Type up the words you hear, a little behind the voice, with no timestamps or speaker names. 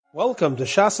Welcome to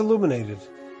Shas Illuminated.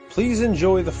 Please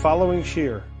enjoy the following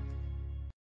shir.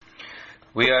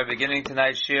 We are beginning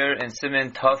tonight's shir in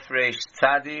siman Tov Reish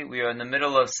Tzadi. We are in the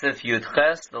middle of Sif Yud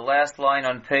Ches, the last line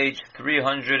on page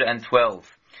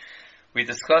 312. We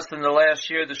discussed in the last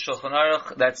shir the Shulchan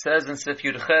Aruch that says in Sif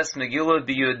Yud Ches, Megillah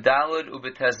b'Yud Daled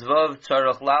u'b'Tezvav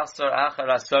tzarich lachzor achar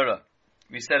asara.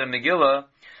 We said in Megillah,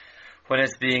 when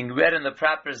it's being read in the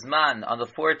proper zman, on the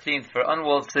 14th for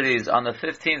unwalled cities, on the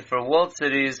 15th for walled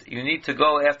cities, you need to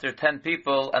go after 10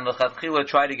 people, and l'chadchila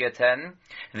try to get 10.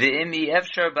 V'imi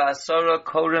efshar ba'asara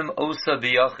korim osa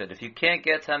b'yachid. If you can't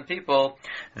get 10 people,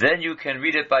 then you can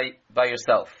read it by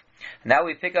yourself. Now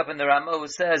we pick up in the Ramah who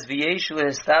says, V'yesh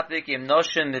lehistapik im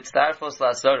noshin mitzarfos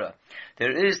la'asara.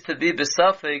 There is to be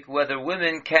besafik whether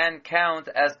women can count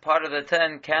as part of the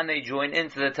 10, can they join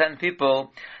into the 10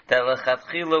 people that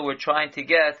lechatchila were trying to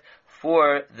get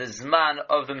for the zman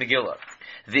of the Megillah.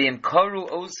 V'im karu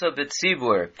osa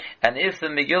b'tzibur, and if the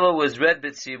Megillah was read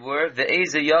b'tzibur,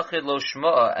 v'eze yachid lo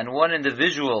shma'a, and one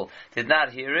individual did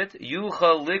not hear it,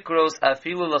 yuchal likros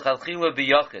afilu lechatchila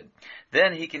b'yachid.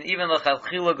 Then he can even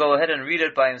lechatchila go ahead and read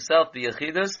it by himself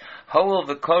b'yachidus. Hoel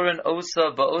v'korin osa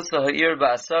ba'osa ha'ir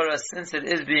ba'asara, since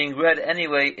it is being read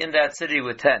anyway in that city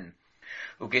with 10.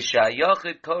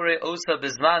 Ukeshayachid kore osa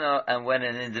bizmana, and when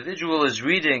an individual is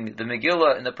reading the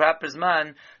Megillah in the proper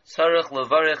zman, tzarich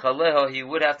levarich aleha, he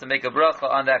would have to make a bracha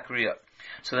on that kriya.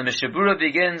 So the Mishabura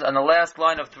begins on the last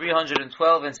line of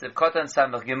 312 in Sivkatan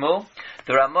Samach Gimel.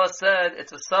 The Ramah said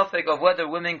it's a suffix of whether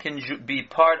women can be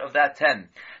part of that 10.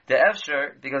 The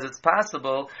Efsher, because it's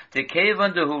possible, the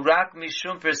Kevan dehu rak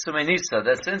mishum persumenisa,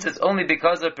 that since it's only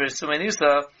because of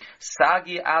persumenisa,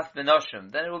 sagi af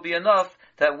benoshim, then it will be enough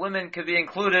that women could be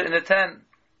included in the 10.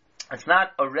 It's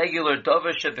not a regular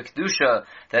dover shebekdusha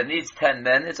that needs 10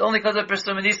 men. It's only because of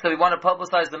persumenisa we want to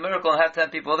publicize the miracle and have 10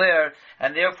 people there,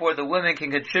 and therefore the women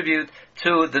can contribute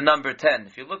to the number 10.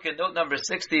 If you look at note number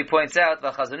 60, it points out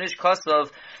V'chazonish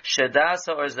kosov shedasa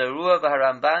or zarua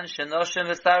v'haramban shenoshim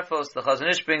v'starfos. The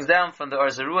Chazonish brings down from the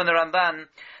Arzaru and the Ramban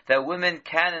that women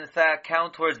can in fact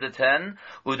count towards the 10.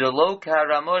 Udelo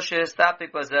k'haramoshe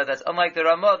estapik bazeh. That's unlike the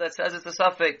Ramah that says it's a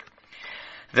suffix.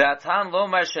 V'atan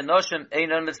lomar shenoshim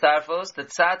einon mitzarfos. The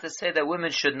tzad to say that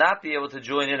women should not be able to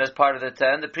join in as part of the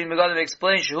 10. The Pri Megadim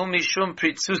explains shehum mishum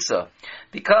pritzusa,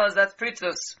 because that's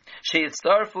pritzus.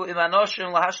 Sheyitzarfu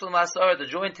imanoshim lahashlam asar, to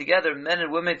join together, men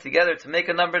and women together to make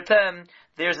a number 10.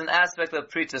 There's an aspect of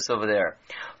pritzus over there.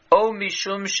 O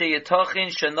mishum sheyitochin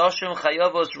shenoshim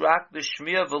chayavos rak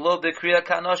b'shmiya v'lo b'kriya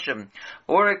kanoshim.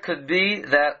 Or it could be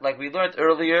that, like we learned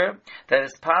earlier, that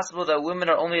it's possible that women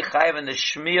are only chayav in the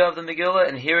shmiya of the Megillah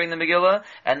and hearing the Megillah,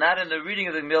 and not in the reading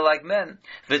of the Megillah like men.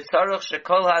 V'tzarach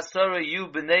shekol hasara yu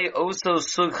b'nei oso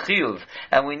sug chiyuv.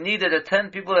 And we need that the 10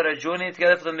 people that are joining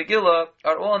together for the Megillah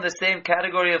are all in the same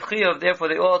category of chiyuv. Therefore,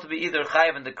 they all have to be either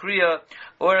chayav in the kriya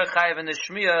or chayav in the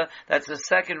shmiya. That's the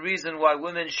second reason why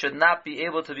women should not be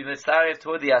able to be mitzaref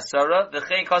toward the asara,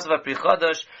 v'chein kasav pri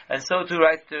chadash, and so too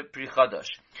right to pri chadash.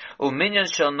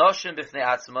 Uminyan shel noshim b'fnei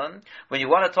atzman. When you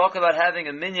want to talk about having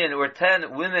a minyan or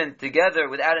 10 women together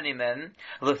without any men,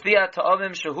 l'fiyat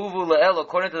ta'avim shehuvu la'el,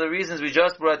 according to the reasons we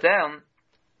just brought down,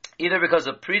 either because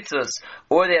of pritzus,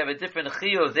 or they have a different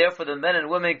chiyuv, therefore the men and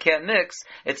women can't mix,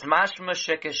 it's mashma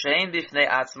shekeshein bifnei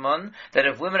atzman, that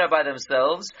if women are by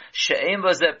themselves, she'ein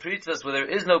bazeh pritzus, where there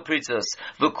is no pritzus,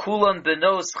 v'kulan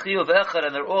benos chiyuv echad,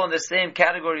 and they're all in the same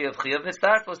category of chiyuv,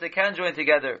 mitzarfos, they can join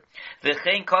together.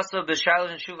 V'chein kasav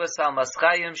b'shalosh shuva sal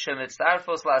maschayim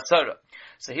shemitzarfos la'asara.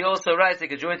 So he also writes they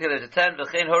could join together to 10,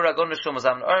 v'chein horagon mishum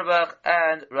azam arbach,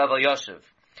 and Rabbi Yoshev.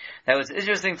 Now it's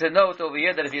interesting to note over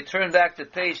here that if you turn back to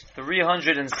page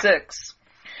 306,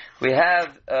 we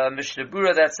have Mishnah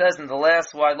Berurah that says in the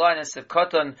last wide line in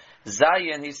Sivkatan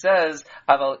Zayin, he says,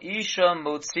 Aval Isha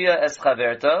Motzia Es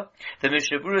Chaverta. The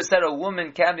Mishnah Berurah said a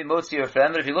woman can be Motzia her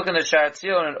friend, but if you look in the Shar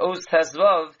Tzion and Os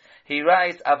Tesvav, he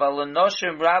writes, Aval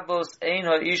Noshim Rabos Ein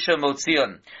Ha'isha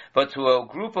Motzion. But to a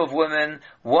group of women,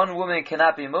 one woman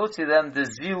cannot be Motzi them, the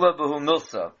Zila Behu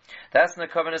Milsa. That's in the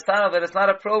Karbanistano, that it's not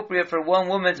appropriate for one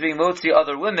woman to be Motzi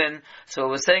other women. So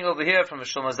what we're saying over here from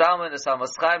Shlomo Zalman, the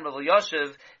Salmas Chaim, Rabbi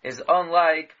Yoshev, is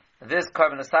unlike this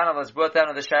Karbanistano that's brought down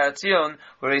in the Shar Tzion,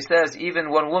 where he says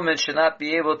even one woman should not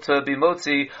be able to be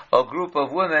Motzi a group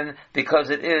of women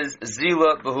because it is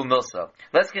Zila Behu Milsa.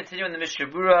 Let's continue in the Mishnah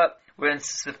Berurah. We're in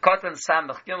Sivkatan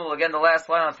Samach Gimel, again the last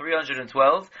line on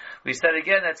 312. We said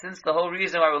again that since the whole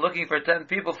reason why we're looking for 10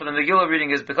 people for the Megillah reading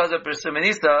is because of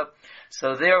Persumenisa,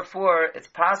 so therefore it's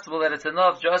possible that it's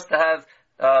enough just to have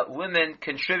women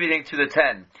contributing to the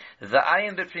 10. The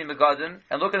ayin b'pri megadim,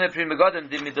 and look at the pri megadim,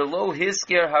 the midolo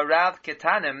hiskir harav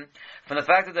ketanim, from the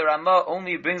fact that the Ramah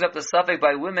only brings up the suffix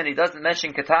by women, he doesn't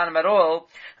mention ketanim at all.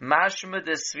 Mashma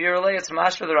de svirle, it's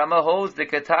mashma the Ramah holds the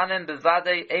ketanim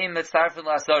bevadei ein mitzarfin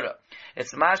lasora.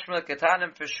 It's mashma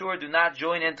ketanim for sure do not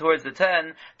join in towards the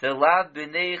 10. The lav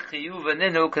b'nei chiyuva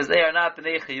ninu, because they are not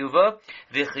b'nei chiyuva.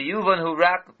 The chiyuvan hu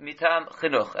rak mitam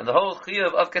chinuch, and the whole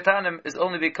chiyuv of ketanim is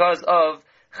only because of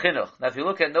chinuch. Now, if you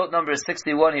look at note number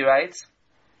 61, he writes,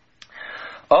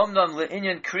 Omnam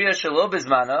le'inyan kriya shelo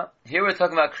bizmana. Here we're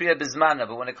talking about kriya bizmana,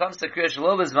 but when it comes to kriya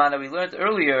shelo bizmana, we learned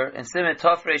earlier in siman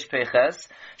tofresh peches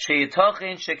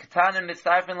sheyitochin sheketanim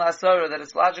mitzarfin lasora, that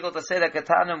it's logical to say that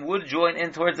ketanim would join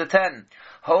in towards the 10.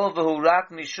 Hol v'hu rak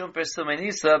mishum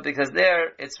persumenisa, because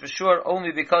there it's for sure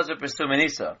only because of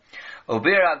persumenisa.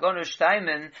 Obir agonu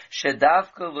shtaimen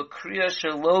shedavka l'kriya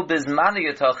shelo bizmana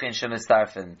yitochin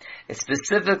shemitzarfin. It's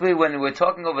specifically when we're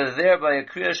talking over there by a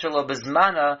kriya shelo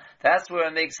bizmana, that's where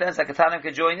it makes sense that ketanim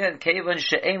can join in. Kevan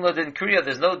she'ein lo din kriya,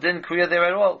 there's no din kriya there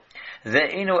at all.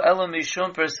 Ve'enu elo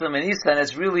mishum persumenisa, and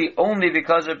it's really only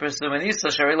because of persumenisa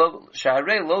shaharei lo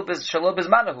shelo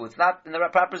bizmanahu. It's not in the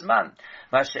proper zman.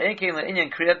 Masha'en kein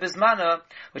le'inyan kriya bizmana,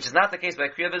 which is not the case by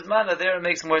kriya bizmana. There it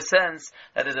makes more sense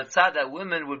that there's a tzad that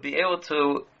women would be able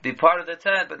to be part of the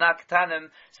 10, but not ketanim,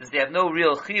 since they have no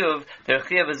real chiyuv. Their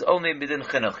chiyuv is only midin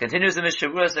chinuch. Continues the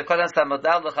Mishavura, sekodan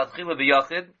samadal l'chadchila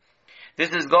b'yachid.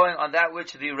 This is going on that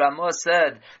which the Ramah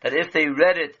said, that if they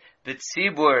read it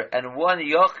b'tzibur and one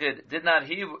yochid did not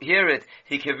hear it,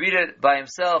 he could read it by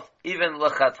himself, even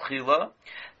l'chatchila.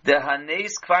 The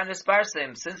hanes kvar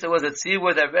nisparsem, since it was a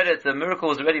tzibur that read it, the miracle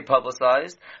was already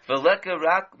publicized. V'leka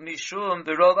rak mishum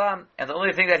b'rovam, and the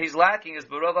only thing that he's lacking is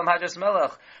b'rovam hajas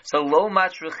melech. So lo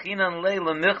matrechinan le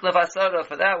l'michnaf asara.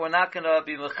 For that, we're not going to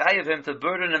be mechayiv him to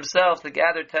burden himself to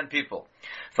gather 10 people.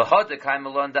 V'hodekay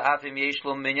melon da'afim yesh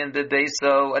lo minyan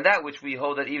b'beiso, and that which we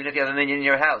hold that even if you have a minyan in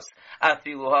your house,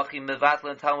 afilu hachim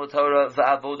mevatlan talmud Torah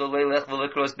v'avoda leilech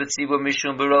v'likros b'tzibur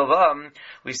mishum b'rovam.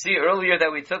 We see earlier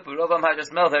that we took b'rovam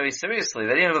hajas melech very seriously,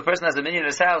 that even if a person has a minyan in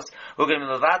his house who can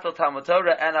mevatel talmud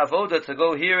Torah and avoda to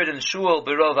go hear it in shul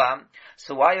b'rovam,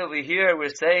 so why over here we're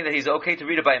saying that he's okay to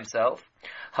read it by himself?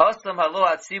 Hasam halo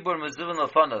atzibur mezuvin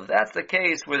lefanov. That's the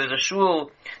case where there's a shul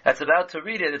that's about to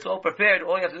read it. It's all prepared.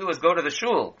 All you have to do is go to the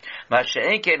shul.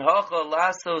 Masha'enken hacha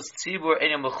lasos tzibur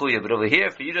enyam mechuyev. But over here,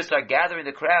 for you to start gathering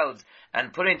the crowds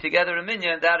and putting together a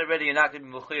minyan, that already you're not going to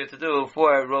be mechuyev to do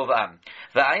for rovam.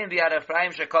 V'ayim bi'ad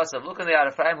Ephraim shekasav. Look in the Ad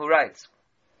Ephraim who writes,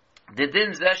 the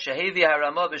din zeh shehevi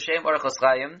haRamah b'shem Orchos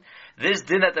Chaim. This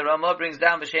din that the Ramah brings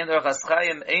down b'shem Orchos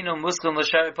Chaim einu muslim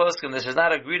l'shari poskim. This is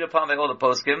not agreed upon by all the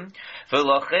poskim.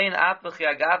 V'lochein apach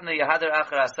yagavne yahader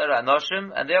achar asara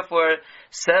anoshim. And therefore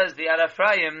says the Ad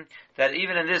Ephraim that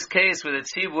even in this case where the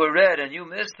tzibur read and you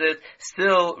missed it,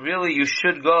 still really you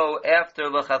should go after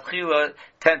l'chatchila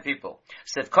 10 people.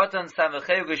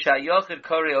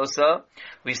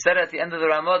 We said at the end of the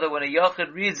Ramah that when a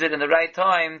yochid reads it in the right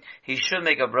time, he should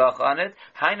make a bracha on it.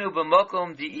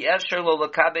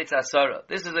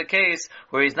 This is a case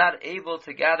where he's not able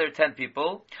to gather 10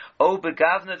 people. Or in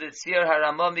the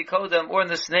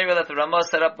scenario that the Ramah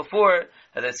set up before,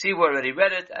 that the tzibur already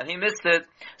read it and he missed it,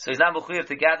 so he's not mechuyev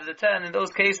to gather the 10. In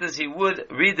those cases, he would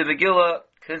read the Megillah,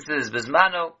 since it is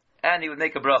bismano, and he would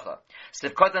make a bracha.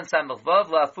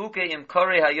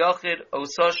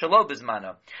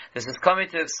 This is coming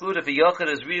to exclude if a yochid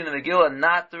is reading the Megillah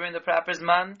not during the proper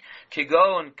zman.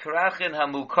 Kigon, Krachin,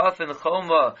 Hamukafin,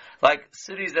 Choma, like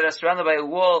cities that are surrounded by a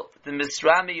wall, the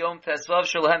Misrami Yom Tesvav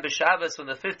Shalhem B'Shabbos, on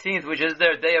the 15th, which is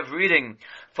their day of reading,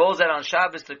 falls out on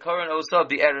Shabbos, the Koran Osa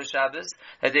be Erev Shabbos,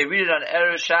 that they read it on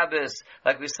Erev Shabbos,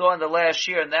 like we saw in the last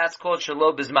year, and that's called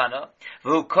Shalom Bizmana.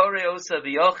 V'hu Kore Osa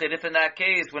b'Yochid, if in that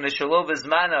case, when it's Shalom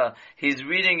Bizmana, he's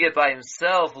reading it by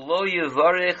himself, Lo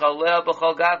Yivarech Aleh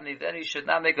B'Chol Gavni, then he should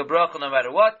not make a bracha no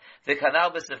matter what. The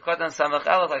Kanal B'Sivkotan Samach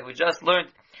Aleph, like we just learned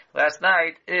last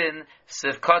night in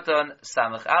Sivkotan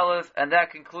Samach Aleph, and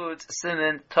that concludes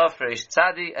Siman Tofresh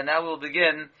Tzadi, and now we'll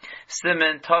begin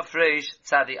Siman Tofresh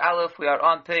Tzadi Aleph. We are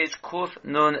on page Kuf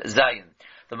Nun Zayin.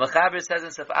 The Mechaber says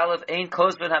in Sif Aleph, Ein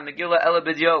Kosben HaMegillah Ela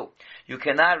B'Dio. You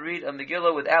cannot read a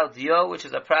Megillah without Dio, which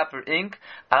is a proper ink,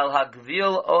 Al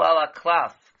HaGvil O Al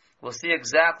HaKlaf. We'll see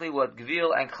exactly what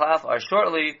Gvil and Klaf are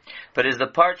shortly, but is the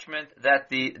parchment that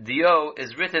the Dio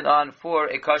is written on for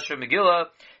a kosher Megillah,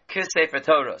 Kis Sefer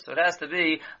Torah. So it has to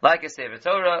be like a Sefer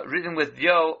Torah, written with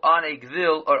Dio on a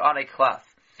Gvil or on a Klaf.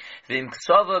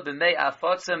 V'imksova b'mei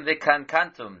afotzim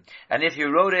v'kankantum. And if you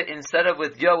wrote it instead of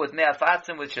with yo, with mei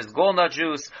afatzim, which is golna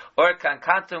juice, or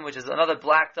kankantum, which is another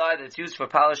black dye that's used for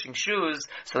polishing shoes,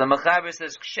 so the Mechaber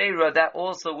says ksheira, that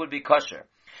also would be kosher.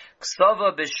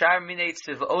 Ksova b'shar minei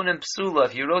tziv'onim psula.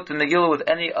 If you wrote the Megillah with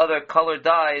any other colored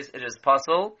dyes, it is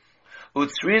pasul.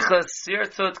 Utzricha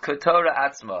sirtut ketorah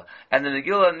atzma. And the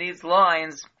Megillah needs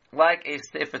lines like a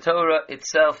Sefer Torah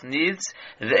itself needs.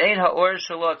 Ve'ein ha'or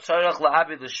shelo tzarech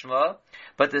la'abid l'shma.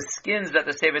 But the skins that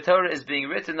the Sefer Torah is being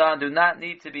written on do not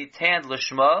need to be tanned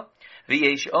l'shma.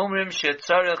 V'yesh omrim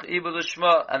shetzarech ibud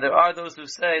l'shma. And there are those who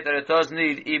say that it does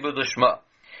need ibud l'shma.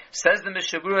 Says the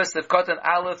Mishabura Sefkatan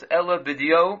Aleph Ela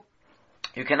B'dio.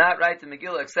 You cannot write the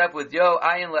Megillah except with Yo,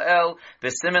 Ayin La'el,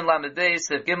 B'simin Lamedei,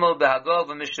 Sef Gimel, B'hagov,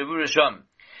 V'mishavur Sham.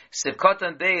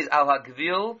 Sefkatan Beis Al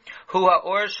HaGvil, Hu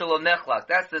HaOr Shelo Nechlak.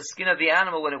 That's the skin of the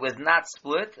animal when it was not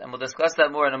split, and we'll discuss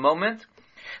that more in a moment.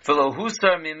 V'lo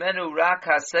Husar Mimenu Rak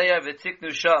HaSeya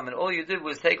V'tiknu Sham. And all you did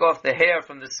was take off the hair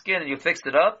from the skin and you fixed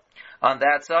it up on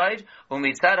that side.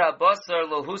 U'mitzad HaBasar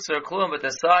Lo Husar Klum, but the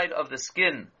side of the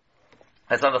skin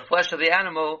that's on the flesh of the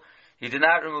animal, you did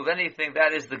not remove anything,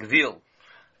 that is the Gvil.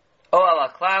 O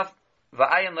ala klaf,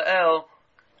 va'ayin la'el,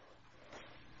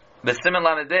 b'simen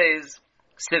lamedeis,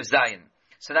 siv zayin.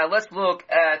 So now let's look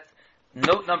at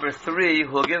note number 3,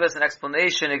 who will give us an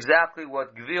explanation exactly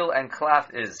what gvil and klaf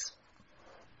is.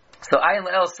 So ayin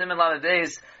la'el, simen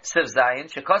lamedeis, siv zayin,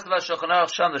 shekosava Shulchan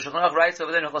Aruch Sham, the Shulchan Aruch writes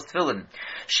over there in Hilchos Tefillin,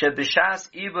 shebishas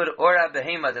ibur ora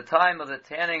behema, at the time of the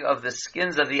tanning of the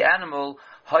skins of the animal,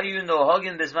 hayu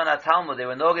nohagin bizman ha-Talmud, they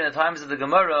were nohagin in the times of the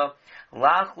Gemara,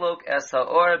 lachlok es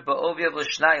ha'or ba'ovyav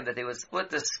l'shnayim, that they would split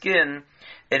the skin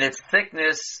in its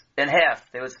thickness in half.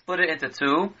 They would split it into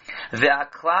two.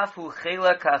 Ve'aklaf hu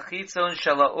chelek hachitzon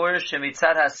shel ha'or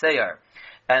shemitzad ha'seyar.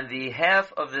 And the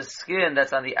half of the skin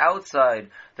that's on the outside,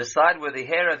 the side where the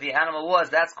hair of the animal was,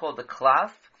 that's called the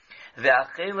klaf.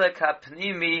 Ve'achelek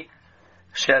ha'pnimi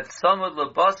shetzamud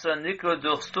l'basar nikro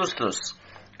duchstustus.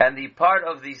 And the part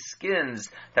of the skins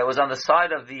that was on the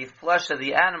side of the flesh of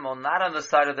the animal, not on the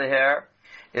side of the hair,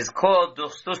 is called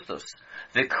duchstustus.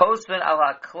 V'kosven al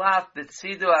ha'klaf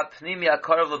b'tzidu ha'pnimi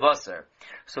ha'karav l'basar.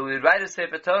 So we would write a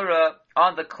Sefer Torah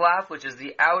on the klaf, which is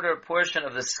the outer portion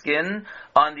of the skin,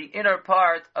 on the inner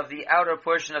part of the outer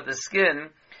portion of the skin,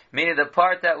 meaning the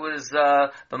part that was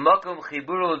b'makom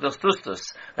chiburu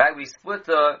duchstustus. Right? We split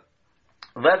the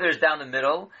leathers down the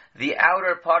middle. The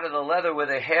outer part of the leather where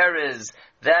the hair is,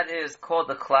 that is called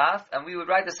the klaf. And we would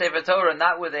write the Sefer Torah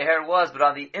not where the hair was, but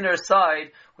on the inner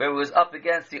side where it was up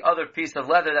against the other piece of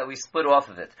leather that we split off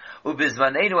of it.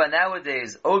 Ubizvanenu, and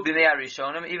nowadays, od b'nei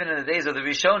Rishonim, even in the days of the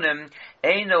Rishonim,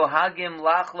 eino hagim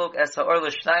lachlok es ha'or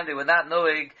l'shnayim, they were not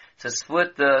knowing to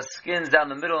split the skins down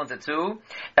the middle into two.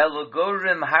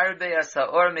 Elogorim harbe es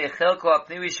ha'or mechelko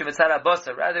ha'pnivi shemitzad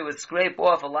ha'basar. Rather, they would scrape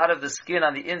off a lot of the skin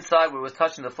on the inside where it was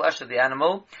touching the flesh of the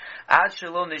animal. Ad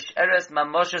shelo nisheres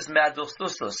mamoshes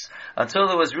me'aduchstustus. Until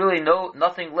there was really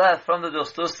nothing left from the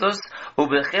duchstustus.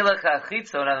 Ubechelek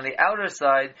hachitzon, on the outer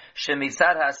side,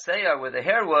 shemitzad ha'seyar, where the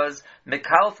hair was,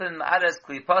 mekalfin ma'ares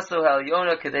klipaso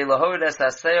ha'elyona kedei lahor es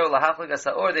ha'seyar lahachlik es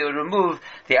ha'or, they would remove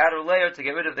the outer layer to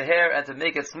get rid of the hair and to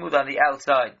make it smooth on the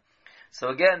outside. So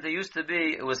again, there used to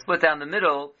be, it was split down the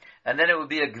middle, and then it would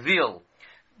be a gvil.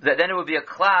 Then it would be a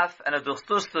klaf and a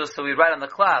duchstustus, so we write on the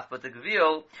klaf. But the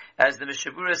gvil, as the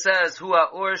Mishabura says, hu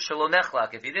ha'or shelo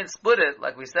nechlak. If you didn't split it,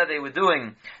 like we said they were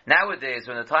doing nowadays,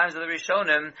 or in the times of the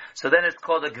Rishonim, so then it's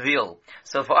called a gvil.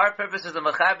 So for our purposes, the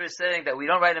Mechaber is saying that we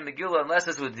don't write a Megillah unless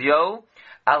it's with yo,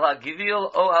 ala gvil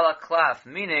o ala klaf,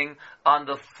 meaning on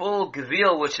the full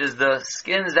gvil, which is the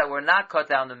skins that were not cut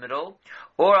down the middle,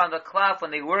 or on the klaf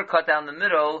when they were cut down the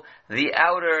middle, the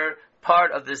outer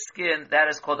part of the skin, that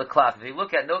is called a klaf. If you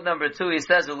look at note number 2, he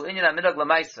says, in terms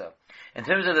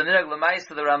of the minhag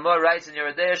l'maisa, the Ramah writes in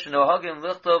Yeridei, shenohagim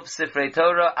lichtov sifrei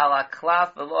Torah ala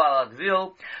klaf v'lo ala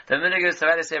gvil. The minhag is to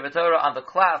write a Sefer Torah on the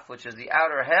klaf, which is the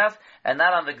outer half, and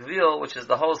not on the gvil, which is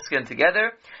the whole skin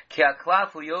together. Ki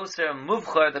ha-klaf hu yoser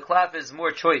muvchar, the klaf is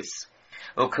more choice.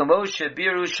 Ukamo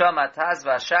shebiru sham ataz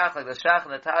v'ashach, like the shach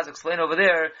and the taz explain over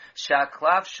there,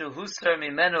 shaklaf shehuser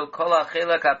mimenu kol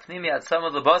ha'chelek ha'pnimi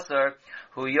atzamud l'basar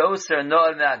hu yoser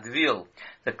no'el me'agvil.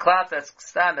 The klaf that's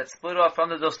split off from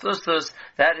the duchstustus,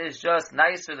 that is just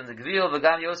nicer than the gvil.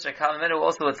 V'gam yoser kal mimenu,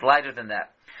 also it's lighter than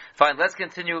that. Fine, let's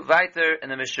continue weiter in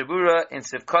the Mishabura in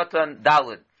Sivkotan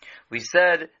Dalud. We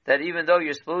said that even though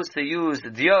you're supposed to use the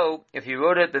dio, if you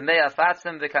wrote it b'mei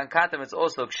afatzim v'kankantam, it's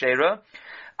also kshera.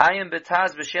 Ayim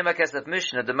betaz b'shem hakesef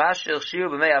mishnah, the mashil shiu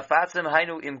b'mei afatzim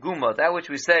hainu im guma. That which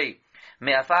we say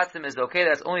Me'afatzim is okay,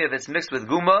 that's only if it's mixed with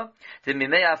guma. The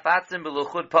me'afatzim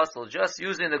beluchud pasul. Just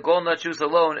using the golden juice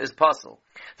alone is pasul.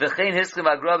 V'chein hiskim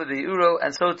agra b'bi'uro,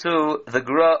 and so too the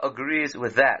gra agrees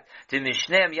with that. The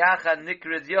mishneim yachad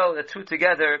nikra dio, the two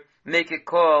together make it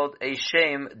called a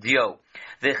shem dio.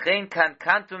 V'chein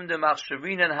kankantum de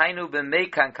machsharinan hainu b'mei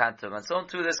kankantum. And so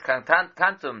too this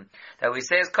kankantum that we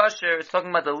say is kosher, it's talking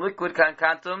about the liquid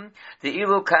kankantum. The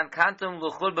ilu kankantum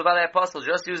luchud b'valei pasul.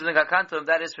 Just using the kankantum,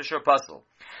 that is for sure pasul.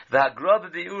 V'hagra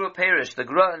b'bi'uro perish. The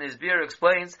gra in his beer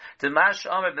explains to mash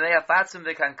omer b'mei afatzim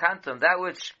v'kankantum, that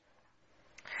which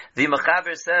the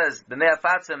Mechaber says, B'mei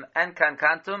afatzim and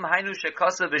kankantum, hainu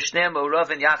shekasa v'shneim o'rav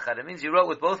and yachad. It means you wrote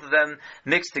with both of them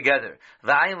mixed together.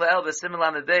 V'ayin le'el b'simon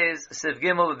lamed beis, siv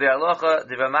gimel v'be'alocha,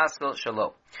 d'v'amaskal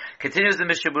shalom. Continues the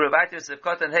Mishnah Berurah,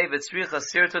 Sivkot and Hey v'tzricha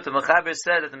sirtut. The Mechaber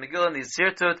said that the Megillah needs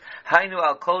sirtut. Hainu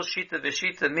al kol shita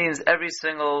v'shita means every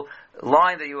single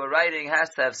line that you are writing has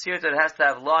to have sirtut, has to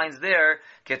have lines there.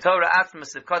 Ketorah atzma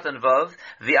sivkot and vav.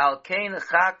 V'al kein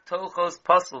chak tochos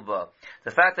pasulba.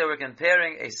 The fact that we're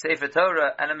comparing a Sefer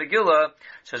Torah and a Megillah,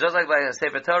 so just like by a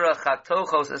Sefer Torah, chak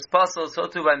tochos is pasul, so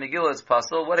too by Megillah is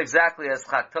pasul. What exactly is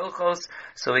chak tochos?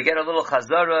 So we get a little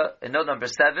chazara in note number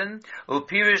 7.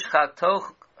 Upirish chak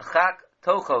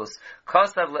tochos.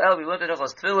 Kosav le'el, we learned in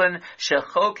Hilchos Tefillin,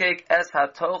 shechokek es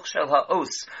hatoch shel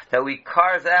ha'os, that we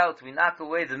carve out, we knock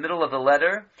away the middle of the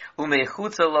letter,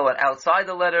 umechutza lo, and outside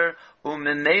the letter,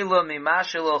 umemela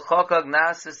mimashelo chokag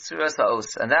nasis tzuras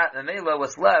ha'os. And that, the mela,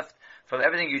 what's left, from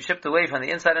everything you chipped away from the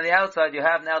inside and the outside, you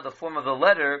have now the form of the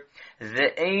letter.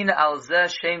 Ve'ein al zeh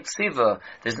shem ksiva.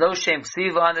 There's no shem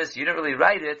ksiva on this. You didn't really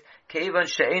write it. Keivan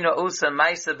she'ena osa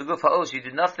maisa beguf ha'os. You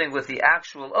did nothing with the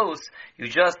actual os. You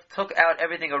just took out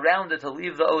everything around it to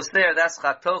leave the os there. That's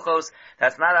chak tochos.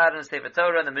 That's not out in the Sefer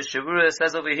Torah. And the Mishnah Berurah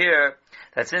says over here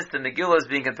that since the Megillah is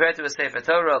being compared to a Sefer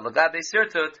Torah, l'gabe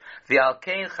sirtut, the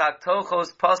alkein chak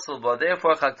tochos pasul, but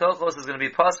therefore chak tochos is going to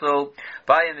be pasul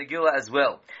by a Megillah as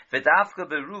well. V'dafka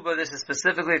beruba, this is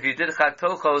specifically if you did chak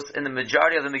tochos in the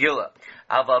majority of the Megillah.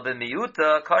 Aval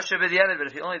b'miyuta, kosher b'diavad, but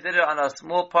if you only did it on a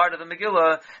small part of the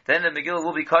Megillah, then the Megillah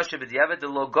will be kosher b'diavad. The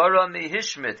logara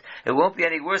mihishmit, it won't be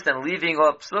any worse than leaving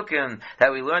off psukim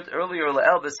that we learned earlier,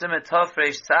 la'el b'simen tov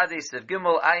reish tzadi, siv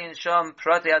gimel ayin sham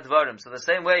pratei advarim. So the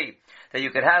same way that you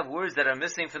could have words that are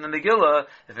missing from the Megillah,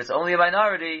 if it's only a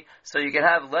minority, so you can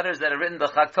have letters that are written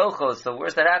b'chak tochos. So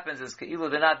worst that happens is keilu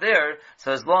they're not there,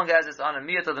 so as long as it's on a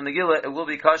miyat of the Megillah, it will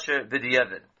be kosher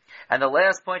b'diavad. And the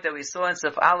last point that we saw in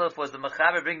Sif Aleph was the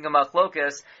Mechaber bringing a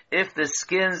machlokas if the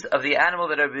skins of the animal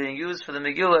that are being used for the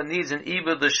Megillah needs an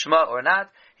ibud l'shma or not.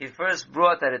 He first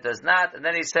brought that it does not, and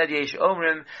then he said yesh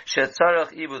omrim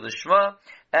shetzarach ibud l'shma.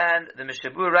 And the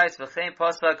Mishnah Berurah writes, V'chein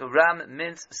pasak ram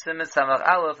mince simen samach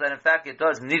aleph, that in fact it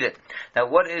does need it. Now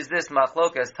what is this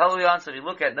machlokas? Taluyan, so if you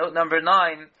look at note number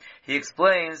 9, he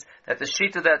explains that the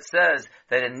shita that says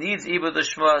that it needs ibud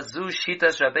l'shma, zu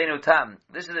shitas Rabbeinu Tam.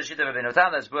 This is the shita of Rabbeinu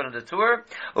Tam that's brought on the tour.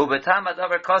 Ubetam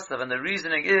adavar kosav, and the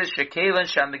reasoning is, shekevan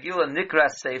sham Megillah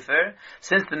nikras sefer,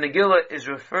 since the Megillah is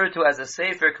referred to as a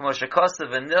sefer, k'mo shekosav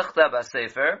v'nichtav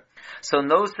a-sefer, so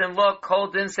no sin law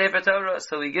called in Sefer Torah,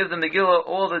 so we give the Megillah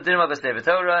all the din of a Sefer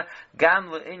Torah, gam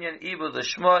le'inyan ibud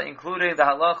l'shma, including the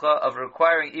halacha of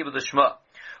requiring ibud l'shma.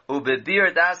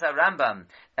 Ubebir das Rambam,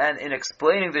 and in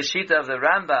explaining the shita of the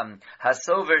Rambam,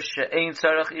 Hasover she'ein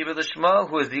tzarach ibud l'shma,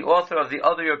 who is the author of the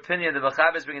other opinion the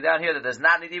Mechaber is bringing down here that does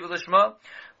not need ibud l'shma.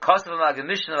 Kosav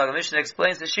Magamishna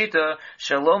explains the shita,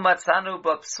 Shalom matzanu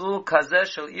b'psul kazeh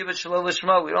shel ibud shelo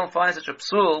l'shma. We don't find such a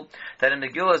psul that a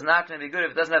Megillah is not going to be good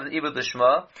if it doesn't have an ibud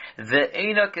l'shma.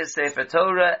 Ve'ena kesefer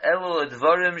Torah elo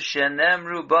l'dvarim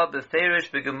shenemru ba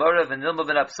b'ferish b'gemara v'nilma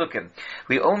ben apsukim.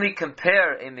 We only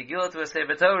compare a Megillah to a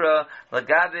Sefer Torah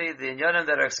lagabe the inyanim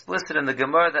that are explicit in the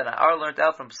Gemara that are learned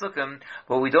out from psukim,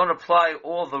 but we don't apply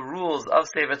all the rules of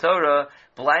Sefer Torah,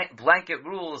 blanket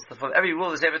rules from every rule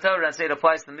of the Sefer Torah and say it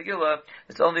applies to the Megillah.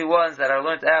 It's only ones that are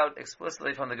learned out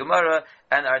explicitly from the Gemara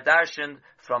and are darshaned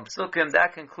from psukim.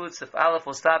 That concludes Sif Aleph.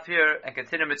 We'll stop here and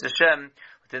continue Mitzvah Shem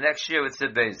with the next year with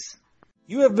Sif Beis.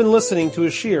 You have been listening to a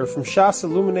shiur from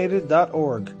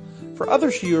shasilluminated.org. For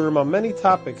other shiurim on many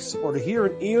topics, or to hear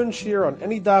an Iyun shiur on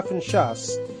any daf in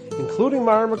Shas, including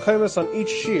Ma'ar Mekaymas on each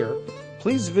shiur,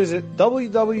 please visit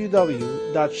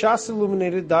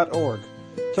www.shasilluminated.org.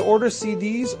 To order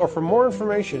CDs or for more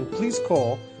information, please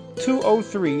call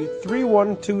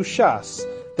 203-312-SHAS.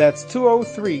 That's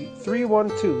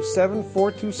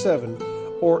 203-312-7427,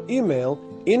 or email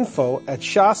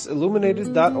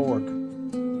info@shasilluminated.org.